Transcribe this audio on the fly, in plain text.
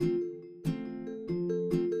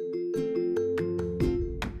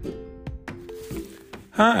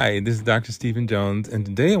Hi, this is Dr. Stephen Jones, and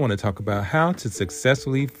today I want to talk about how to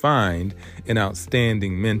successfully find an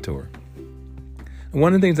outstanding mentor. And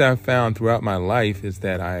one of the things I've found throughout my life is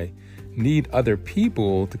that I need other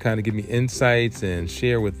people to kind of give me insights and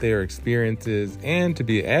share with their experiences and to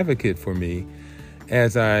be an advocate for me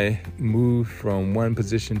as I move from one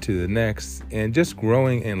position to the next and just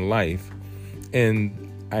growing in life.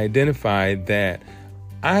 And I identified that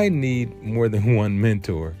I need more than one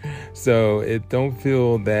mentor. So don't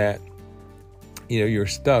feel that you're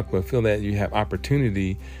stuck, but feel that you have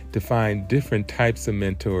opportunity to find different types of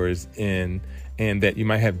mentors and that you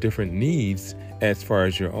might have different needs as far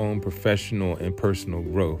as your own professional and personal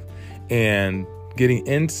growth. And getting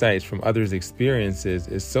insights from others' experiences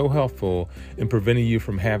is so helpful in preventing you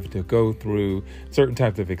from having to go through certain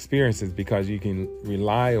types of experiences because you can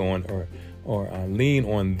rely on or lean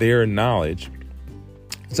on their knowledge.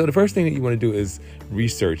 So the first thing that you want to do is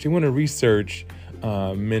research. You want to research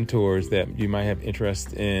mentors that you might have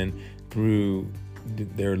interest in through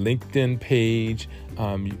their LinkedIn page,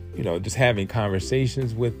 just having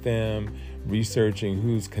conversations with them, researching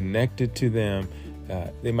who's connected to them.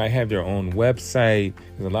 They might have their own website.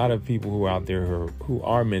 There's a lot of people who are out there who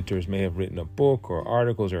are mentors may have written a book or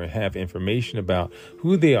articles or have information about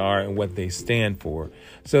who they are and what they stand for.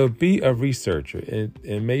 So be a researcher.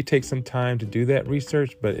 It may take some time to do that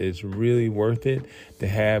research, but it's really worth it to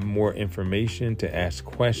have more information, to ask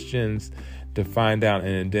questions, to find out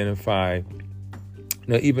and identify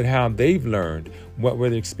even how they've learned, what were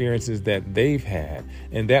the experiences that they've had.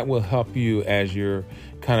 And that will help you as you're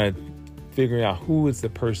kind of figuring out who is the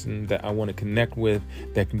person that I want to connect with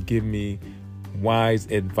that can give me wise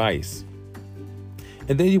advice.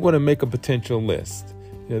 And then you want to make a potential list.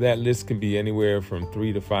 That list can be anywhere from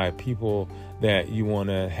 3 to 5 people that you want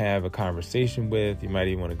to have a conversation with. You might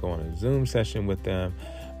even want to go on a Zoom session with them.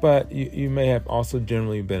 But you may have also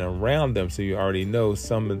generally been around them, so you already know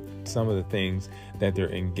some of the things that they're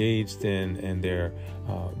engaged in and their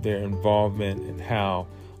involvement and how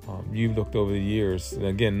you've looked over the years. And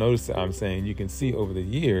again, notice that I'm saying you can see over the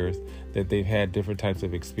years that they've had different types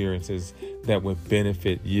of experiences that would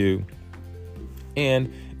benefit you.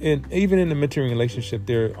 And even in the mentoring relationship,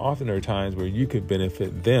 there often are times where you could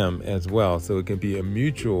benefit them as well. So it can be a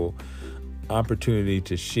mutual opportunity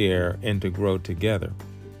to share and to grow together.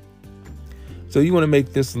 So you want to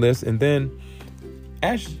make this list, and then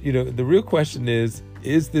the real question is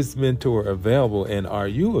this mentor available, and are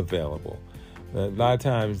you available? A lot of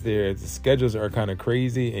times the schedules are kind of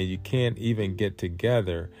crazy and you can't even get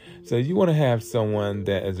together. So you want to have someone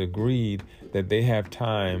that has agreed that they have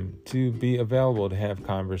time to be available to have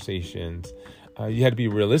conversations. You have to be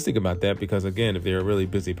realistic about that because, again, if they're a really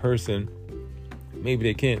busy person, maybe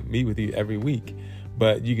they can't meet with you every week.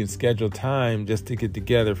 But you can schedule time just to get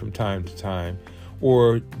together from time to time.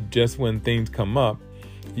 Or just when things come up,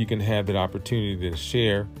 you can have that opportunity to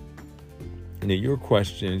share your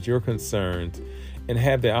questions, your concerns, and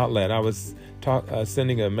have the outlet. I was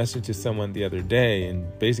sending a message to someone the other day, and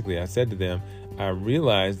basically I said to them, I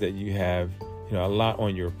realize that you have a lot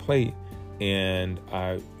on your plate, and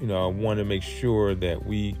I want to make sure that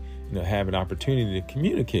we have an opportunity to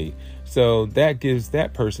communicate. So that gives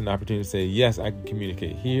that person the opportunity to say, yes, I can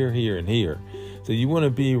communicate here, here, and here. So you want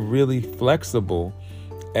to be really flexible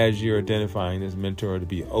as you're identifying this mentor, to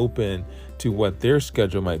be open to what their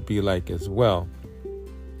schedule might be like as well.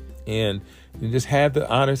 And you just have the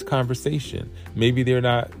honest conversation. Maybe they're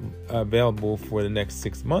not available for the next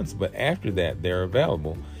 6 months, but after that, they're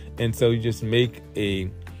available. And so you just make a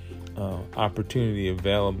opportunity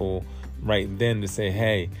available right then to say,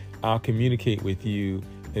 hey, I'll communicate with you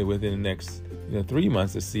within the next 3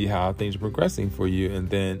 months to see how things are progressing for you. And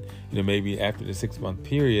then, maybe after the 6-month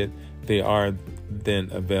period, they are then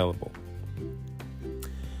available.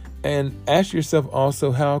 And ask yourself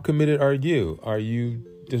also, how committed are you? Are you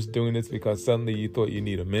just doing this because suddenly you thought you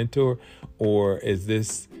need a mentor? Or is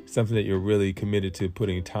this something that you're really committed to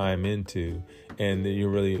putting time into, and that you're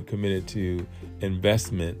really committed to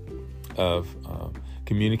investment of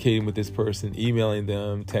communicating with this person, emailing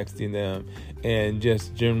them, texting them, and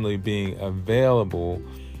just generally being available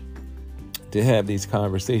to have these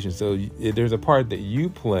conversations? So there's a part that you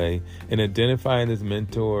play in identifying this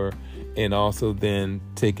mentor and also then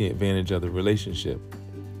taking advantage of the relationship.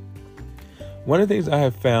 One of the things I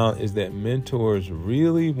have found is that mentors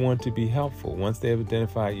really want to be helpful. Once they have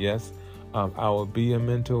identified, yes, I will be a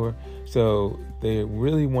mentor. So they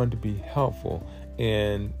really want to be helpful,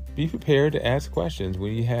 and be prepared to ask questions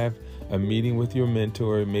when you have a meeting with your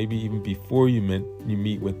mentor. Maybe even before you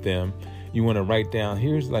meet with them, you want to write down,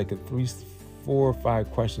 here's like 3, 4, or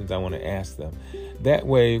 5 questions I want to ask them. That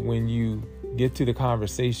way, when you get to the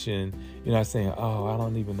conversation, you're not saying, oh, I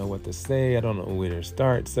don't even know what to say. I don't know where to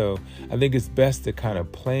start. So I think it's best to kind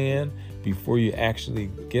of plan before you actually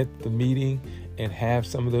get the meeting and have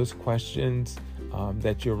some of those questions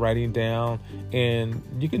that you're writing down. And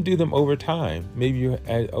you can do them over time. Maybe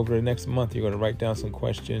over the next month, you're going to write down some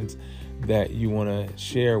questions that you want to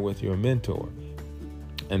share with your mentor.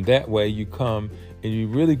 And that way you come and you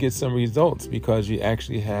really get some results because you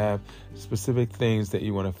actually have specific things that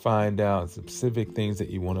you want to find out, specific things that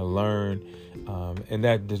you want to learn. And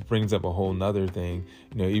that just brings up a whole nother thing.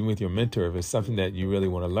 Even with your mentor, if it's something that you really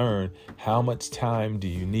want to learn, how much time do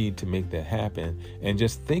you need to make that happen? And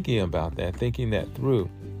just thinking about that, thinking that through,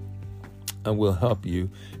 will help you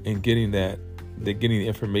in getting the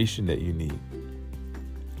information that you need.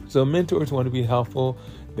 So mentors want to be helpful.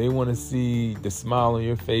 They want to see the smile on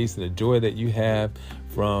your face and the joy that you have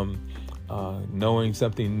from knowing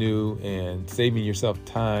something new and saving yourself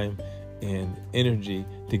time and energy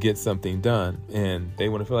to get something done. And they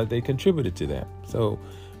want to feel like they contributed to that. So,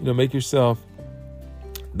 make yourself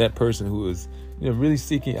that person who is, really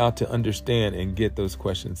seeking out to understand and get those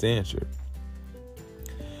questions answered.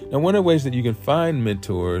 Now, one of the ways that you can find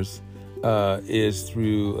mentors is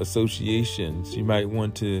through associations. You might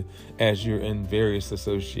want to, as you're in various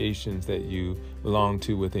associations that you belong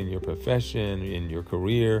to within your profession, in your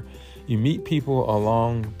career, you meet people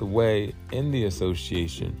along the way in the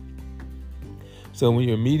association. So when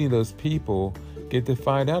you're meeting those people, get to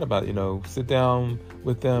find out about it. Sit down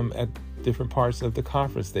with them at different parts of the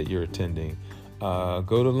conference that you're attending. Go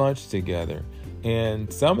to lunch together.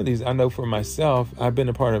 And some of these, I know for myself, I've been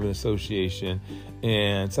a part of an association,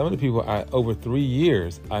 and some of the people, over 3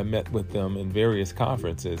 years, I met with them in various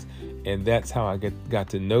conferences, and that's how I got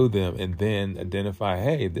to know them and then identify,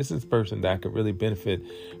 hey, this is a person that I could really benefit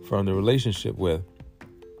from the relationship with.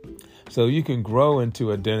 So you can grow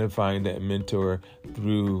into identifying that mentor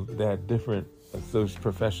through that different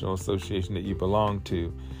professional association that you belong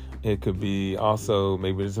to. It could be also,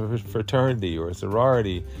 maybe it's a fraternity or a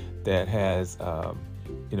sorority that has,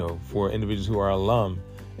 for individuals who are alum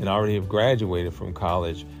and already have graduated from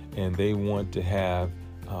college and they want to have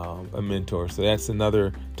a mentor. So that's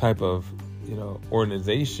another type of,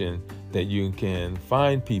 organization that you can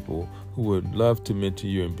find people who would love to mentor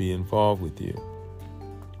you and be involved with you.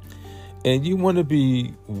 And you want to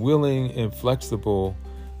be willing and flexible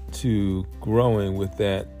to growing with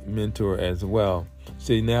that mentor as well.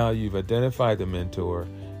 So now you've identified the mentor,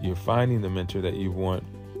 you're finding the mentor that you want,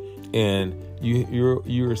 and you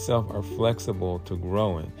yourself are flexible to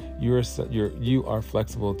growing. You are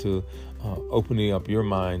flexible to opening up your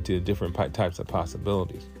mind to different types of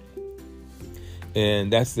possibilities.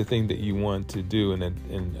 And that's the thing that you want to do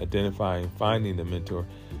in identifying, finding the mentor.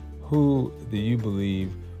 Who do you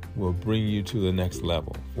believe will bring you to the next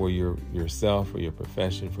level for yourself, for your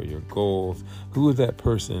profession, for your goals? Who is that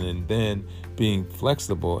person? And then being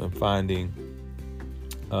flexible and finding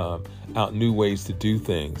out new ways to do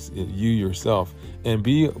things, you yourself, and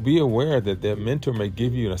be aware that that mentor may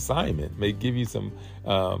give you an assignment, may give you some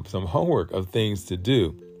homework of things to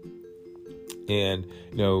do. And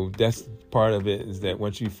that's part of it, is that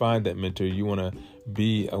once you find that mentor, you want to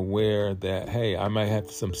be aware that, hey, I might have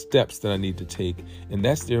some steps that I need to take, and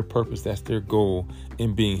that's their purpose, that's their goal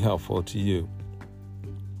in being helpful to you.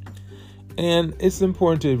 And it's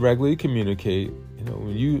important to regularly communicate.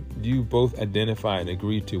 When you both identify and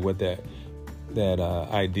agree to what that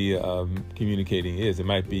idea of communicating is. It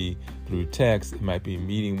might be through text, it might be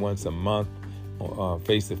meeting once a month,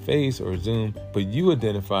 face to face or Zoom, but you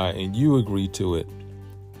identify and you agree to it,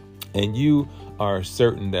 and you are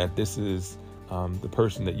certain that this is the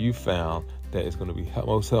person that you found that is going to be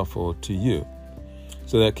most helpful to you.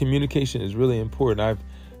 So that communication is really important. I've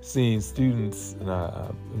seen students, and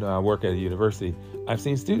I work at a university, I've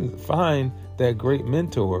seen students find that great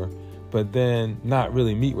mentor, but then not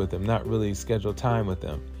really meet with them, not really schedule time with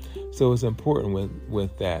them. So it's important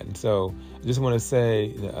with that. And so I just want to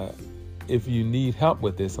say, if you need help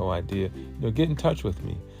with this whole idea, get in touch with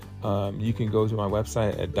me. You can go to my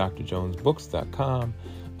website at drjonesbooks.com.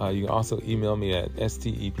 You can also email me at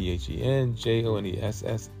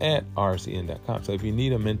stephenjones@rcn.com. So if you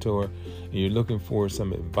need a mentor and you're looking for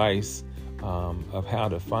some advice of how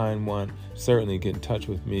to find one, certainly get in touch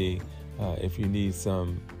with me. If you need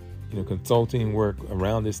some consulting work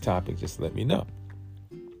around this topic, just let me know.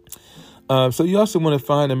 So you also want to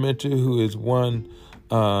find a mentor who is one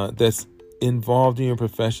that's involved in your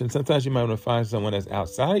profession. Sometimes you might want to find someone that's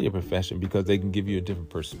outside of your profession because they can give you a different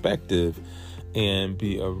perspective and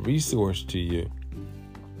be a resource to you.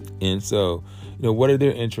 And so, what are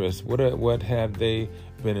their interests? What have they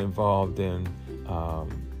been involved in?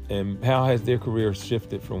 and how has their career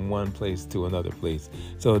shifted from one place to another place.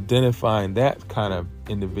 So identifying that kind of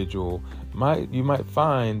individual, you might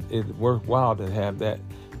find it worthwhile to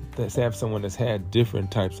have someone that's had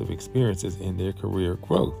different types of experiences in their career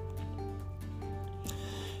growth.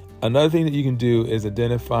 Another thing that you can do is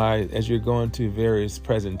identify as you're going to various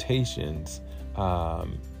presentations. I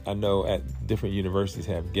know at different universities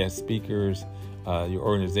have guest speakers. Your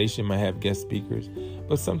organization might have guest speakers,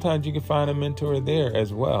 but sometimes you can find a mentor there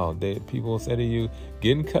as well. People say to you,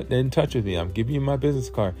 get in touch with me. I'm giving you my business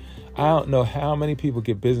card. I don't know how many people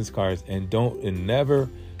get business cards and never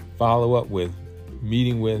follow up with,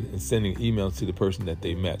 meeting with, and sending emails to the person that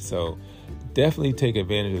they met. So definitely take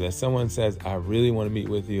advantage of that. Someone says, I really want to meet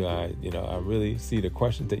with you. I really see the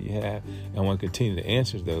questions that you have and I want to continue to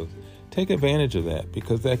answer those. Take advantage of that,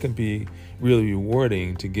 because that can be really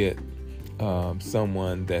rewarding to get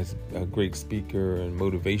someone that's a great speaker and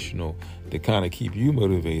motivational to kind of keep you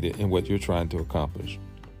motivated in what you're trying to accomplish.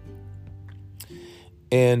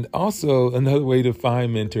 And also another way to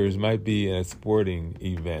find mentors might be in sporting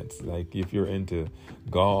events. Like if you're into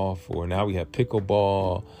golf, or now we have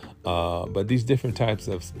pickleball, but these different types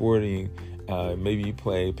of sporting, maybe you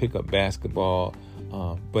pick up basketball,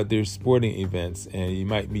 but there's sporting events and you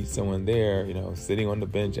might meet someone there, sitting on the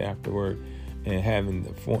bench afterward and having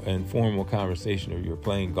an informal conversation, or you're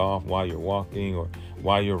playing golf while you're walking or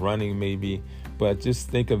while you're running maybe. But just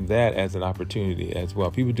think of that as an opportunity as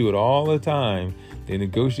well. People do it all the time. They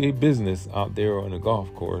negotiate business out there on a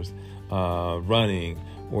golf course, running,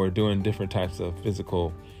 or doing different types of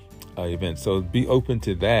physical events. So be open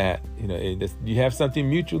to that. You have something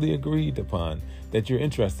mutually agreed upon that you're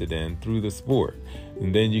interested in through the sport.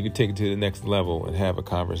 And then you can take it to the next level and have a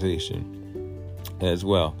conversation as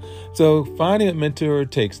well. So finding a mentor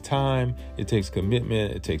takes time, it takes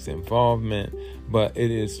commitment, it takes involvement, but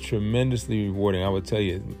it is tremendously rewarding. I would tell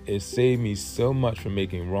you, it saved me so much from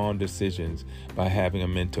making wrong decisions by having a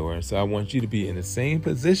mentor. And so I want you to be in the same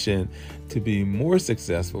position to be more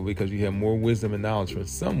successful, because you have more wisdom and knowledge from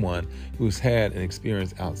someone who's had an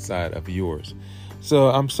experience outside of yours.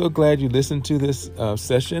 So I'm so glad you listened to this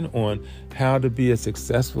session on how to be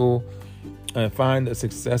find a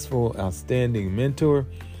successful, outstanding mentor.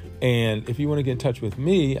 And if you want to get in touch with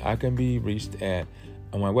me, I can be reached on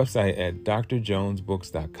my website at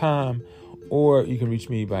drjonesbooks.com, or you can reach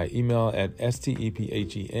me by email at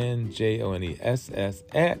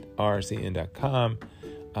stephenjones@rcn.com.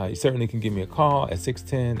 You certainly can give me a call at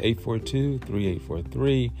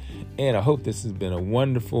 610-842-3843. And I hope this has been a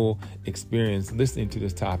wonderful experience listening to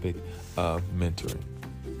this topic of mentoring.